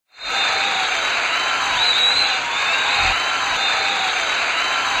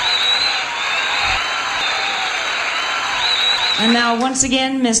And now, once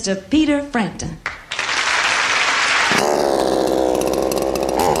again, Mr. Peter Frampton.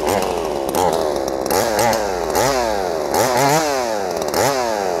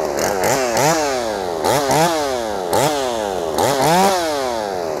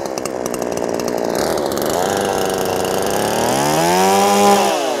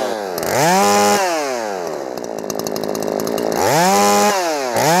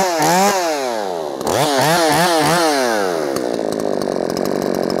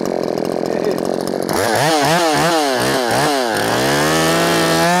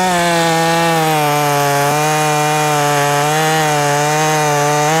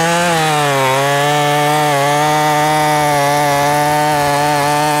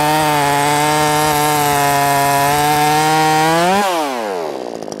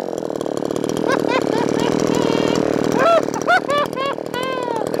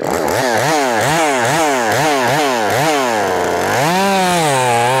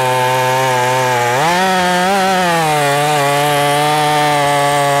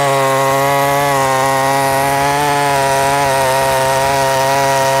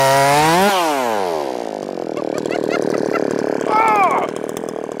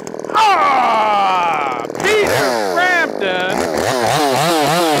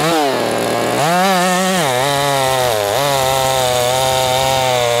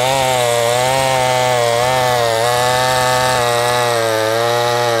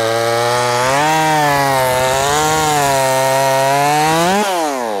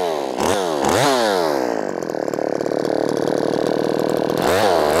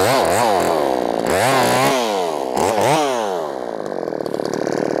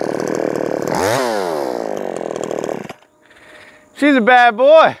 She's a bad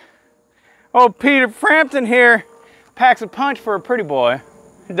boy. Old Peter Frampton here packs a punch for a pretty boy,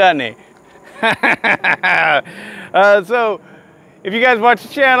 doesn't he? So, if you guys watch the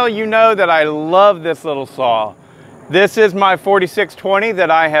channel, you know that I love this little saw. This is my 4620 that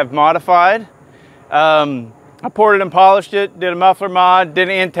I have modified. I ported and polished it, did a muffler mod, did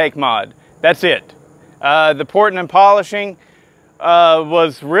an intake mod. That's it. The porting and polishing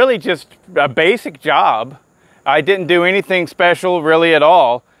was really just a basic job. I didn't do anything special really at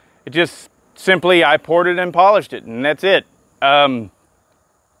all. It just simply I ported and polished it, and that's it.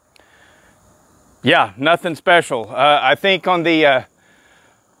 Yeah, nothing special. I think on the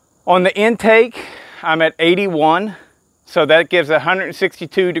intake, I'm at 81, so that gives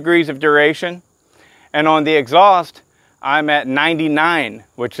 162 degrees of duration. And on the exhaust, I'm at 99,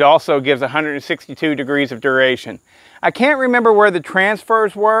 which also gives 162 degrees of duration. I can't remember where the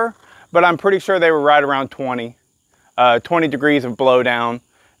transfers were, but I'm pretty sure they were right around 20. 20 degrees of blowdown.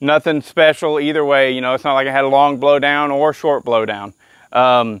 Nothing special either way. You know, it's not like I had a long blowdown or short blowdown.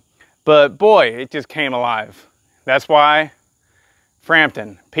 But boy, it just came alive. That's why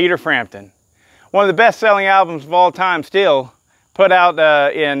Frampton, Peter Frampton. One of the best-selling albums of all time still. Put out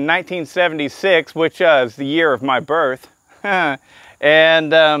in 1976, which is the year of my birth.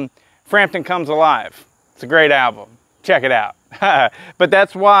 And Frampton Comes Alive. It's a great album. Check it out. But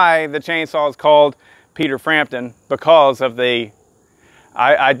that's why the chainsaw is called Peter Frampton, because of the...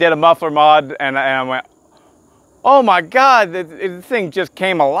 I did a muffler mod and I went, oh my God, the thing just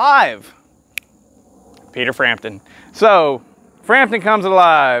came alive. Peter Frampton. So, Frampton Comes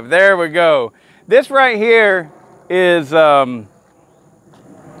Alive. There we go. This right here is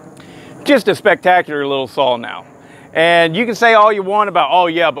just a spectacular little saw now. And you can say all you want about, oh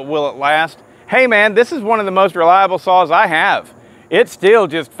yeah, but will it last? Hey man, this is one of the most reliable saws I have. It still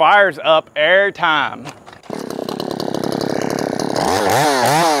just fires up every time.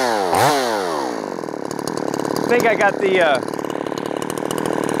 I think I got the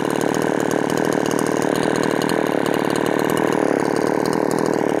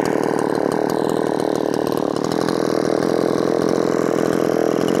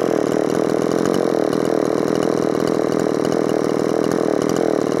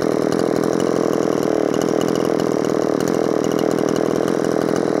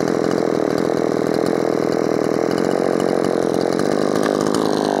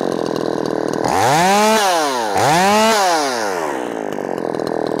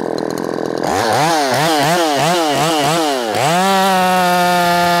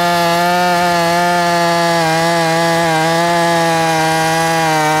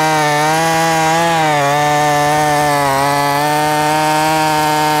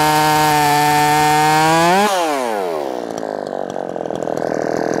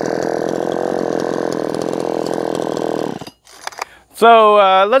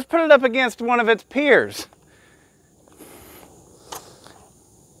So let's put it up against one of its peers.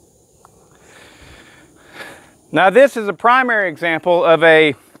 Now this is a primary example of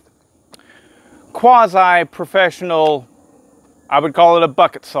a quasi-professional, I would call it a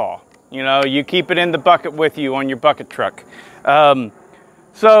bucket saw. You know, you keep it in the bucket with you on your bucket truck.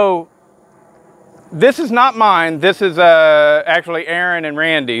 So this is not mine. This is actually Aaron and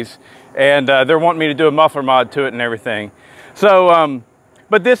Randy's, and they're wanting me to do a muffler mod to it and everything. So,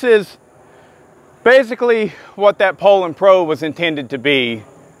 but this is basically what that Poulan Pro was intended to be,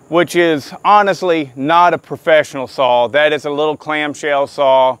 which is honestly not a professional saw. That is a little clamshell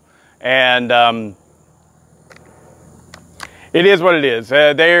saw, and it is what it is.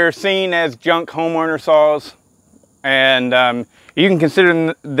 They're seen as junk homeowner saws, and you can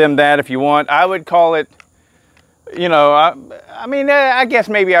consider them that if you want. I would call it, you know, I mean, I guess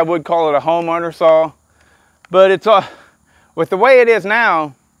maybe I would call it a homeowner saw, but it's with the way it is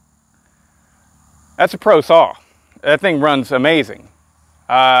now, that's a pro saw. That thing runs amazing.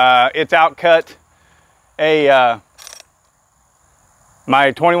 It's outcut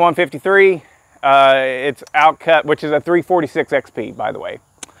my 2153. It's outcut, which is a 346 XP, by the way.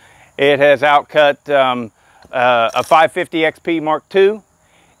 It has outcut a 550 XP Mark II.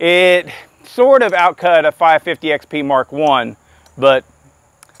 It sort of outcut a 550 XP Mark I, but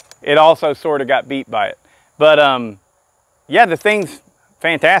it also sort of got beat by it. But yeah, the thing's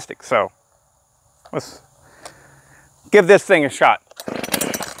fantastic. So let's give this thing a shot.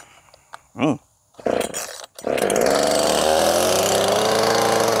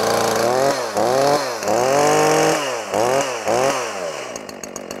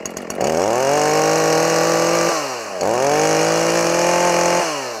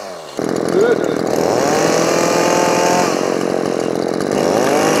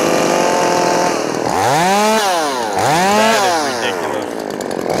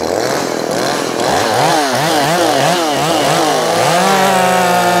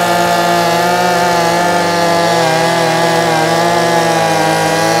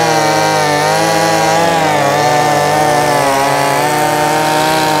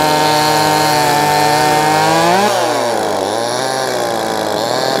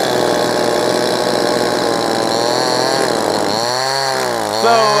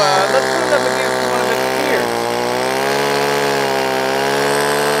 Let's put it up against one of its peers.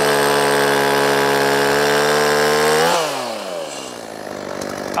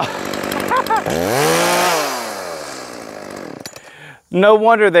 No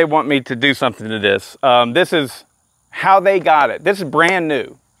wonder they want me to do something to this. This is how they got it. This is brand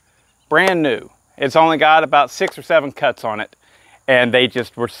new. Brand new. It's only got about 6 or 7 cuts on it. And they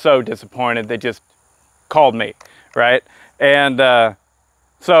just were so disappointed. They just called me, right? And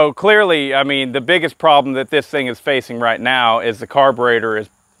so clearly, I mean, the biggest problem that this thing is facing right now is the carburetor is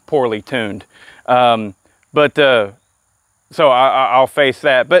poorly tuned. So I'll face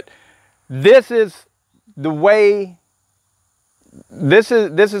that. But this is the way. This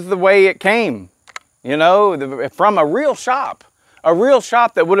is the way it came, you know, from a real shop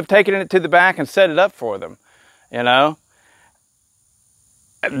that would have taken it to the back and set it up for them, you know.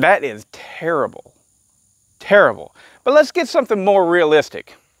 That is terrible, terrible. But let's get something more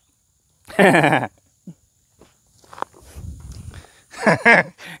realistic. While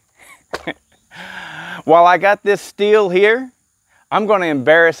I got this steel here, I'm going to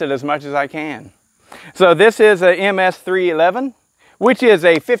embarrass it as much as I can. So this is a MS311, which is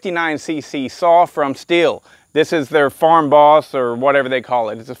a 59cc saw from Stihl. This is their farm boss or whatever they call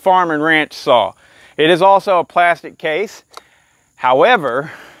it. It's a farm and ranch saw. It is also a plastic case.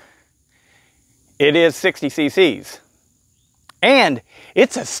 However, it is 60 cc's. And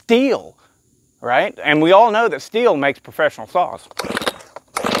it's a Stihl, right? And we all know that Stihl makes professional saws.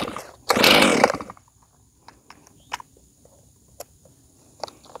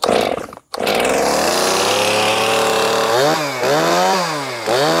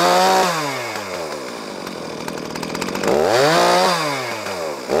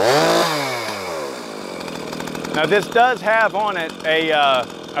 Now this does have on it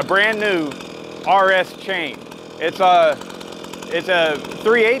a brand new RS chain. It's a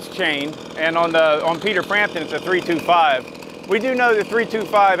 3/8 chain, and on Peter Frampton it's a 325. We do know the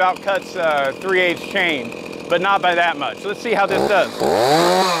 325 outcuts 3/8 chain, but not by that much. Let's see how this does.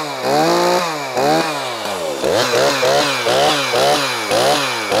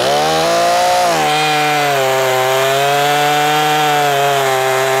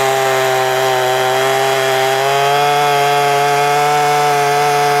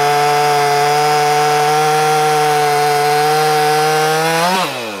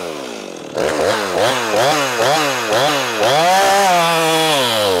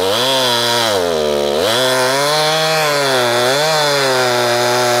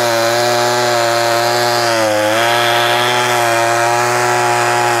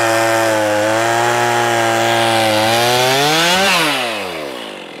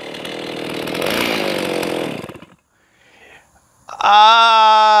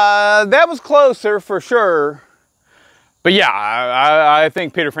 that was closer for sure. But yeah, I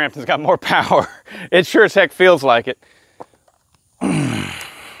think Peter Frampton's got more power. It sure as heck feels like it.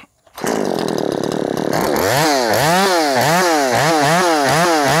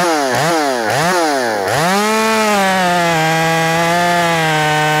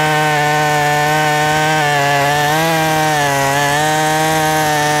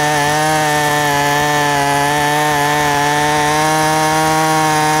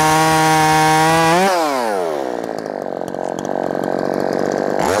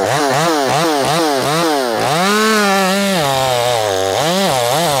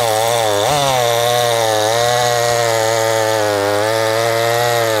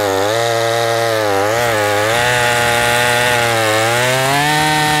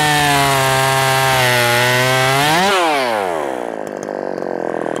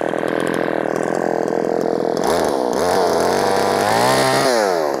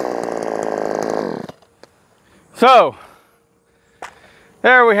 So,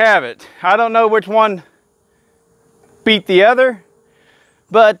 there we have it. I don't know which one beat the other,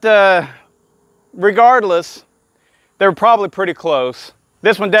 but regardless, they're probably pretty close.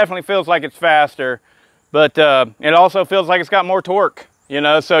 This one definitely feels like it's faster, but it also feels like it's got more torque, you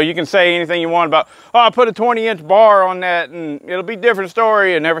know, so you can say anything you want about, oh, I put a 20-inch bar on that and it'll be a different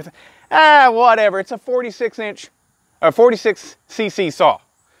story and everything. Ah, whatever, it's a 46 cc saw.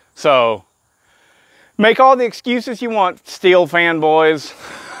 So, make all the excuses you want, steel fanboys.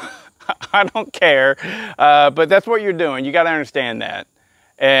 I don't care. But that's what you're doing. You got to understand that.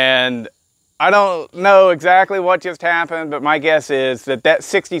 And I don't know exactly what just happened, but my guess is that that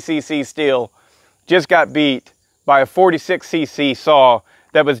 60cc steel just got beat by a 46cc saw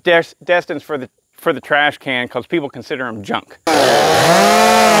that was destined for the trash can because people consider them junk.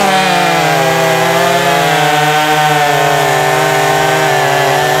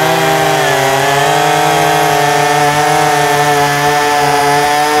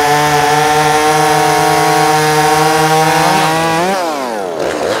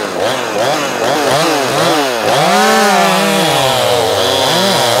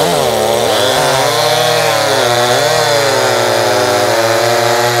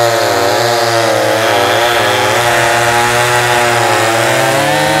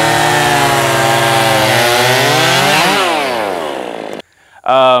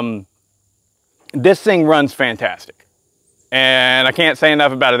 This thing runs fantastic, and I can't say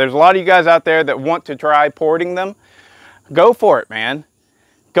enough about it. There's a lot of you guys out there that want to try porting them. Go for it, man.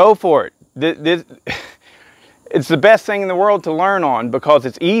 Go for it. It's the best thing in the world to learn on because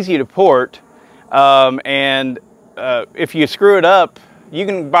it's easy to port, and if you screw it up, you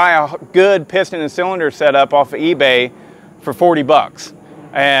can buy a good piston and cylinder setup off of eBay for 40 bucks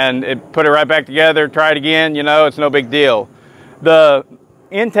and put it right back together, try it again, you know, it's no big deal. The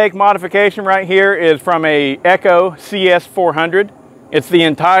intake modification right here is from a Echo CS400. It's the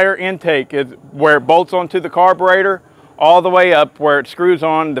entire intake, is where it bolts onto the carburetor all the way up, where it screws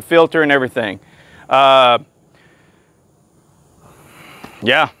on the filter and everything. Yeah,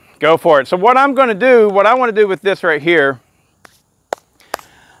 go for it. So what I'm going to do, what I want to do with this right here,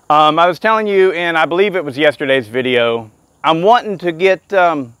 I was telling you in, I believe it was yesterday's video, I'm wanting to get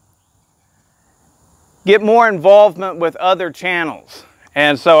more involvement with other channels.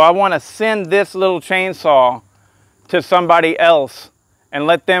 And so I want to send this little chainsaw to somebody else and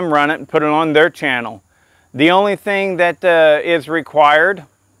let them run it and put it on their channel. The only thing that is required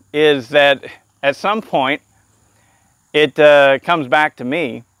is that at some point it comes back to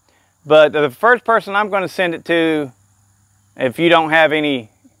me. But the first person I'm going to send it to, if you don't have any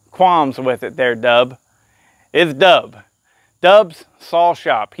qualms with it there, Dub, is Dub. Dub's Saw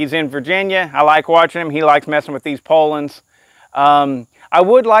Shop. He's in Virginia. I like watching him. He likes messing with these Poulans. I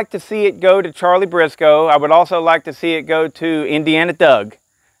would like to see it go to Charlie Briscoe. I would also like to see it go to Indiana Doug.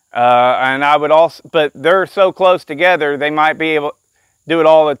 And I would also, but they're so close together, they might be able to do it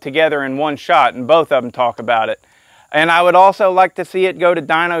all together in one shot, and both of them talk about it. And I would also like to see it go to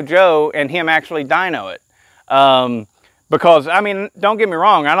Dyno Joe and him actually dyno it. Because, I mean, don't get me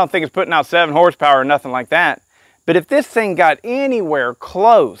wrong, I don't think it's putting out 7 horsepower or nothing like that. But if this thing got anywhere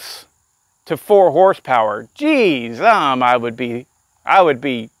close to 4 horsepower, geez, I would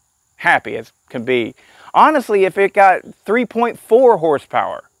be happy as can be. Honestly, if it got 3.4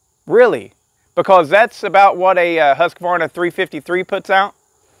 horsepower, really, because that's about what a Husqvarna 353 puts out.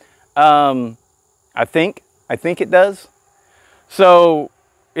 I think it does. So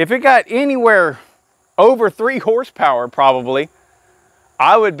if it got anywhere over 3 horsepower, probably,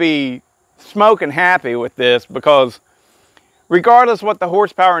 I would be smoking happy with this, because regardless what the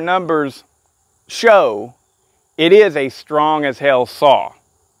horsepower numbers show, it is a strong as hell saw.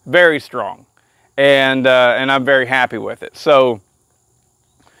 very strong, and I'm very happy with it. So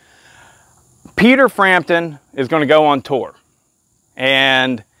Peter Frampton is going to go on tour,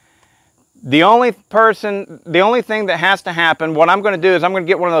 and the only thing that has to happen, what I'm going to do is I'm going to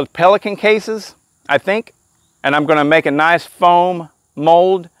get one of those Pelican cases, I think, and I'm going to make a nice foam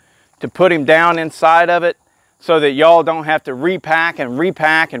mold to put him down inside of it so that y'all don't have to repack and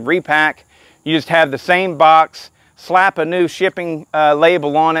repack and repack. You just have the same box, slap a new shipping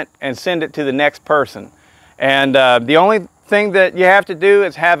label on it, and send it to the next person. And the only thing that you have to do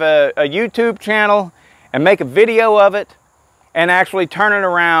is have a YouTube channel and make a video of it and actually turn it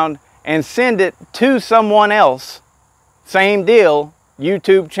around and send it to someone else. Same deal,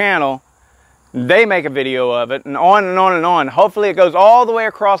 YouTube channel. They make a video of it, and on and on and on. Hopefully it goes all the way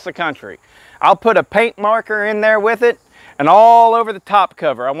across the country. I'll put a paint marker in there with it, and all over the top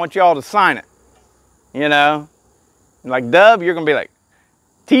cover. I want y'all to sign it. You know? Like Dub, you're going to be like,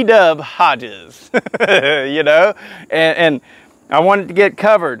 T-Dub Hodges. You know? And I want it to get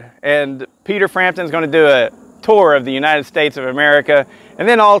covered. And Peter Frampton's going to do a tour of the United States of America, and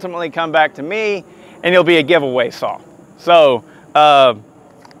then ultimately come back to me, and it'll be a giveaway saw. So,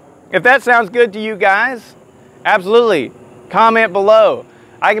 if that sounds good to you guys, absolutely, comment below.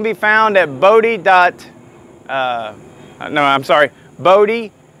 I can be found at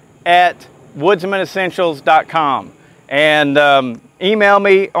Bodie@woodsmanessentials.com. And email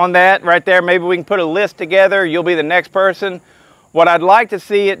me on that right there. Maybe we can put a list together. You'll be the next person. What I'd like to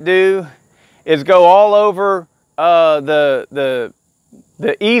see it do is go all over the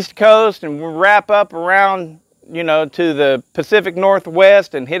East Coast and wrap up around, you know, to the Pacific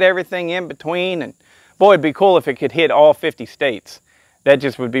Northwest and hit everything in between. And boy, it'd be cool if it could hit all 50 states. That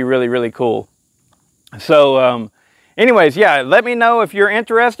just would be really, really cool. So anyways, yeah, let me know if you're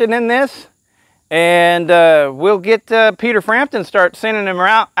interested in this, and we'll get Peter Frampton, start sending him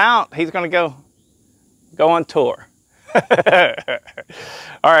out. He's going to go on tour. All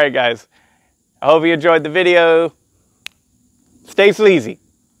right, guys. I hope you enjoyed the video. Stay sleazy.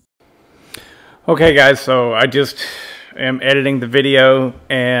 Okay, guys, so I just am editing the video,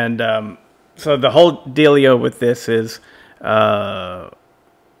 and so the whole dealio with this is I'm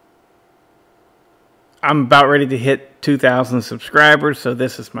about ready to hit 2,000 subscribers, so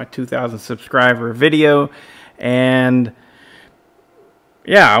this is my 2,000 subscriber video, and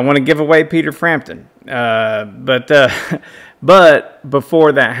yeah, I want to give away Peter Frampton, but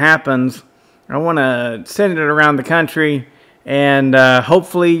before that happens, I want to send it around the country, and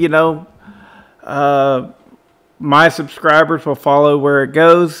hopefully, you know, my subscribers will follow where it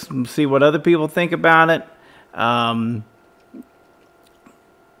goes and see what other people think about it.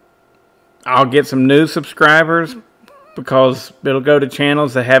 I'll get some new subscribers because it'll go to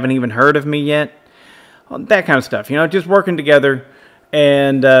channels that haven't even heard of me yet. That kind of stuff, you know, just working together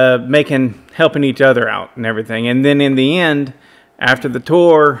and helping each other out and everything. And then in the end, after the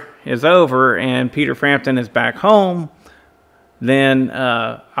tour is over and Peter Frampton is back home, then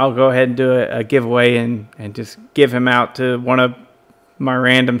I'll go ahead and do a giveaway and just give him out to one of my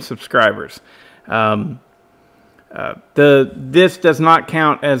random subscribers. This does not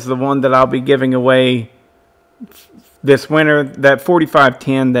count as the one that I'll be giving away this winter. That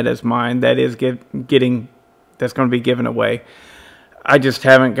 4510 that is mine, that is that's going to be given away. I just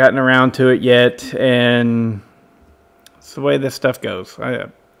haven't gotten around to it yet, and it's the way this stuff goes.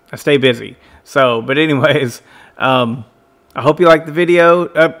 I stay busy. So, but anyways, I hope you liked the video.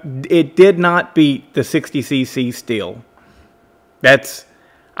 It did not beat the 60cc steel. That's,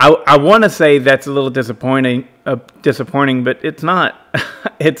 I want to say that's a little disappointing, but it's not.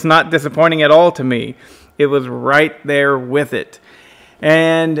 It's not disappointing at all to me. It was right there with it.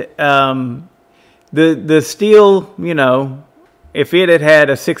 And the steel, you know, if it had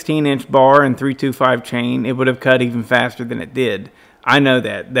a 16-inch bar and 325 chain, it would have cut even faster than it did. I know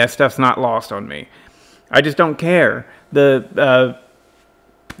that. That stuff's not lost on me. I just don't care. That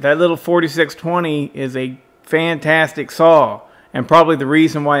little 4620 is a fantastic saw, and probably the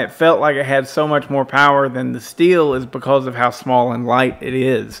reason why it felt like it had so much more power than the steel is because of how small and light it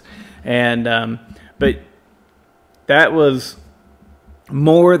is. And but that was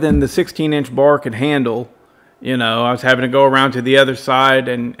more than the 16-inch bar could handle. You know, I was having to go around to the other side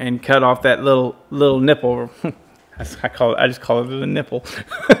and cut off that little nipple. I just call it a nipple.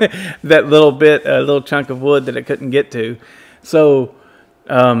 That little bit, a little chunk of wood that it couldn't get to. So,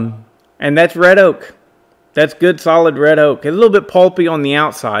 and that's red oak. That's good, solid red oak. It's a little bit pulpy on the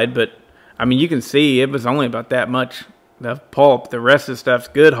outside, but I mean, you can see it was only about that much pulp. The rest of the stuff's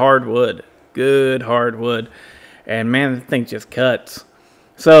good hardwood. Good hardwood. And man, the thing just cuts.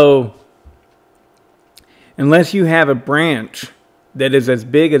 So, unless you have a branch that is as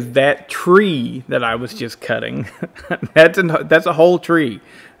big as that tree that I was just cutting. That's a whole tree.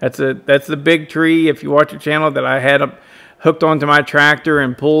 That's the big tree. If you watch the channel that I had hooked onto my tractor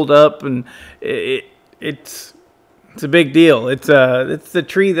and pulled up, and it's a big deal. It's the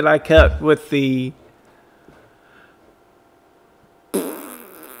tree that I cut with the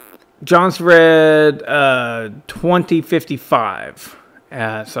Johnson Red 2055.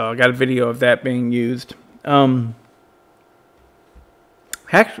 So I got a video of that being used.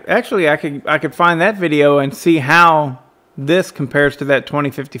 Actually, I could find that video and see how this compares to that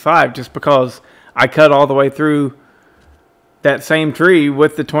 2055, just because I cut all the way through that same tree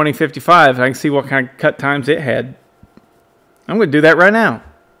with the 2055. I can see what kind of cut times it had. I'm going to do that right now.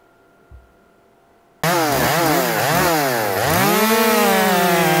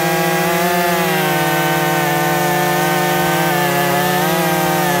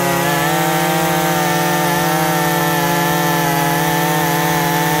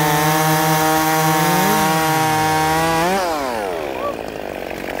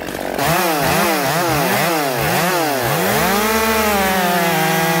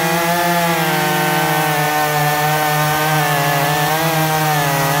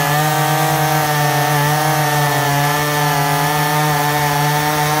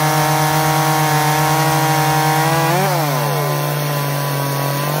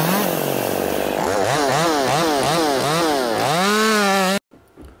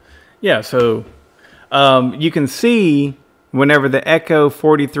 Yeah, so you can see whenever the Echo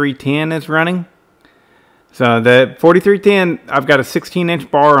 4310 is running. So the 4310, I've got a 16-inch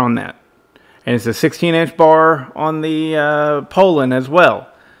bar on that. And it's a 16-inch bar on the Poulan as well.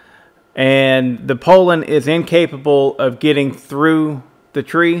 And the Poulan is incapable of getting through the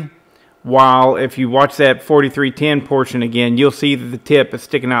tree. While if you watch that 4310 portion again, you'll see that the tip is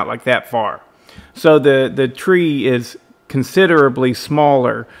sticking out like that far. So the tree is considerably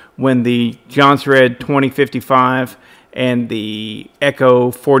smaller when the Johnson Red 2055 and the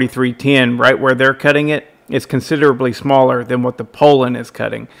Echo 4310, right where they're cutting it, is considerably smaller than what the Poulan is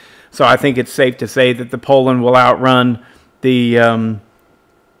cutting. So I think it's safe to say that the Poulan will outrun the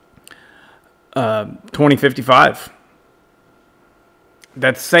 2055.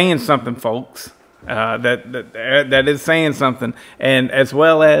 That's saying something, folks. That is saying something. And as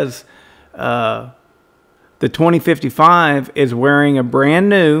well as the 2055 is wearing a brand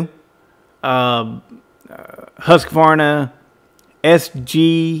new Husqvarna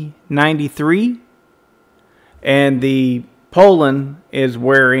SG93, and the Poulan is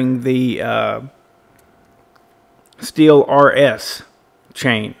wearing the Steel RS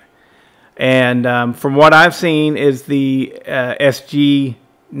chain. And from what I've seen is the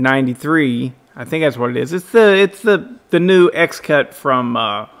SG93, I think that's what it is. It's the new X-Cut from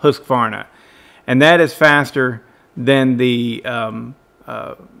Husqvarna. And that is faster than the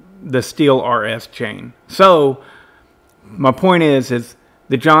Steel RS chain. So my point is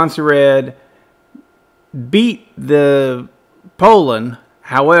the Johnson Red beat the Poulan.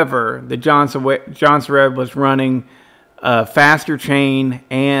 However, the Johnson Red was running a faster chain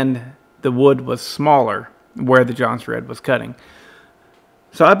and the wood was smaller where the Johnson Red was cutting.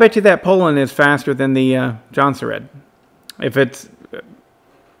 So I bet you that Poulan is faster than the Johnson Red. If it's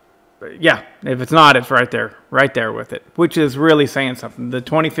not, it's right there with it, which is really saying something. The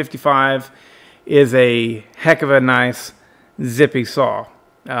 2055 is a heck of a nice zippy saw.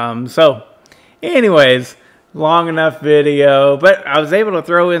 So anyways, long enough video, but I was able to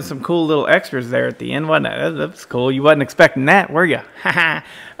throw in some cool little extras there at the end, wasn't it? That's cool. You wasn't expecting that, were you?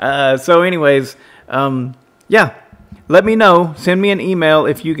 So anyways, yeah, let me know. Send me an email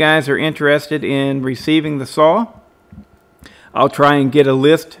if you guys are interested in receiving the saw. I'll try and get a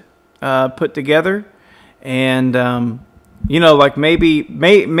list put together, and you know, like maybe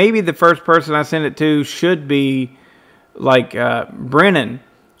the first person I send it to should be like Brennan,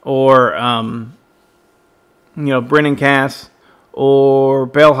 or you know, Brennan Cass, or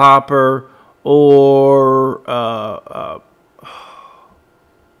Bellhopper, or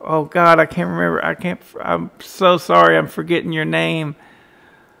oh God, I can't remember. I'm so sorry. I'm forgetting your name.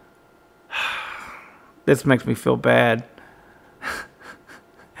 This makes me feel bad.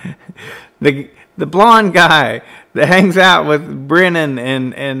 The blonde guy that hangs out with Brennan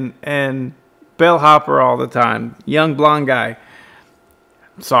and Bellhopper all the time. Young blonde guy.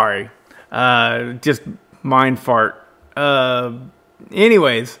 Sorry. Just mind fart.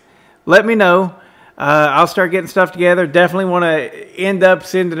 Anyways, let me know. I'll start getting stuff together. Definitely want to end up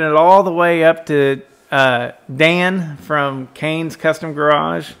sending it all the way up to Dan from Kane's Custom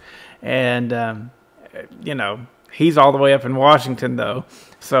Garage. And, you know, he's all the way up in Washington, though.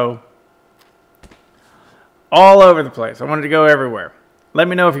 So all over the place. I wanted to go everywhere. Let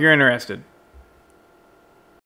me know if you're interested.